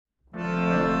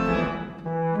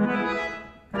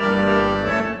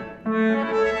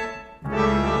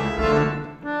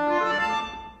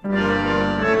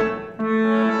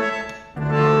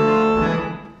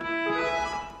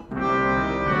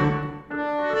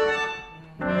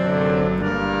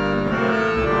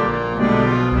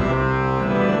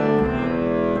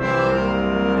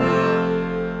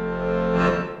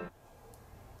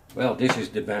this is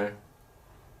Debain.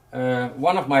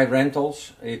 One of my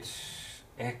rentals. It's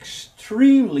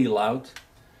extremely loud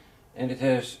and it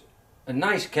has a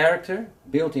nice character,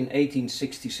 built in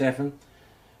 1867,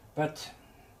 but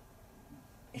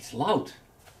it's loud.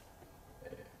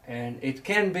 And it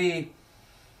can be,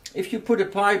 if you put a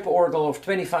pipe organ of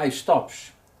 25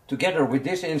 stops together with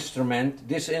this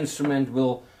instrument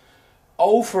will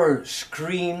over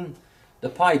scream the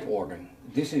pipe organ.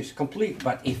 This is complete,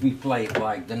 but if we play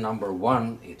like the number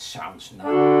 1, it sounds nice.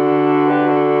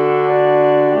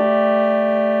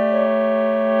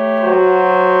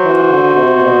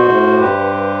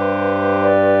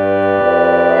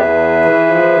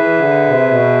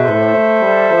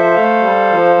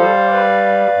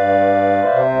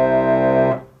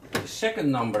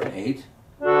 Number 8,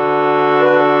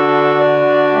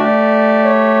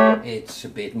 it's a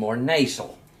bit more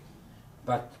nasal,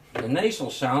 but the nasal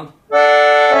sound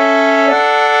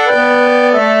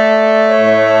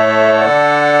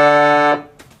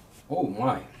oh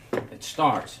my, it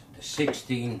starts the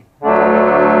 16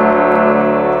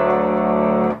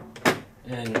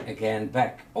 and again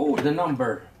back. Oh, the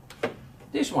number,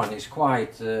 this one is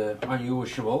quite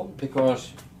unusual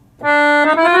because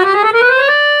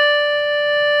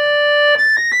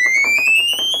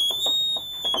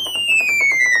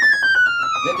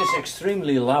that is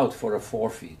extremely loud for a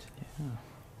 4-feet. Yeah.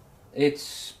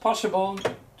 It's possible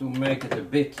to make it a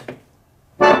bit.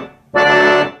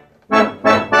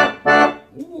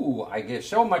 Ooh, I give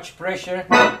so much pressure.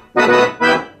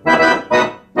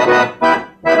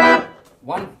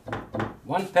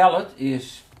 One pallet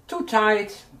is too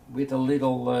tight with a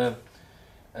little.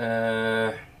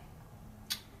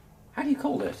 How do you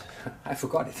call that? I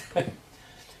forgot it.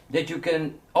 That you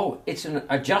can. Oh, it's an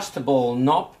adjustable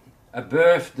knob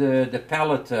above the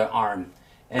pallet arm,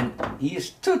 and he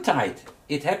is too tight.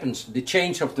 It happens, the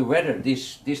change of the weather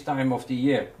this time of the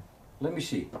year. Let me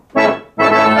see.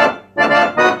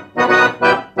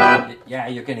 Yeah,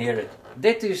 you can hear it.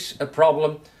 That is a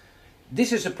problem.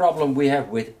 This is a problem we have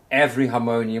with every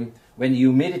harmonium when the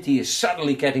humidity is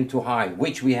suddenly getting too high,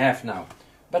 which we have now.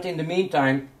 But in the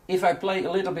meantime, if I play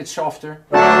a little bit softer,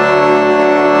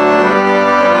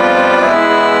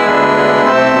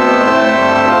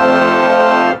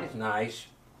 nice.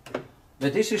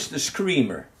 But this is the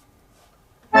screamer.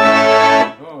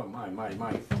 Oh my.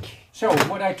 So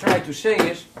what I try to say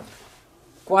is,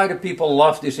 quite a people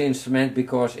love this instrument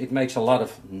because it makes a lot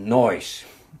of noise.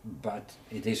 But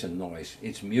it isn't noise.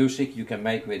 It's music you can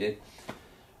make with it.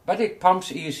 But it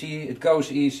pumps easy, it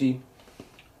goes easy.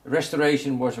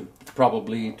 Restoration was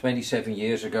probably 27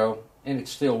 years ago and it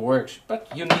still works. But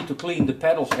you need to clean the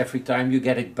pedals every time you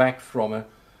get it back from a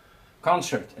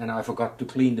concert, and I forgot to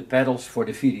clean the pedals for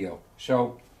the video,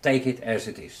 so take it as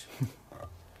it is.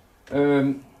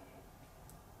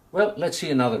 Well, let's see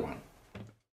another one.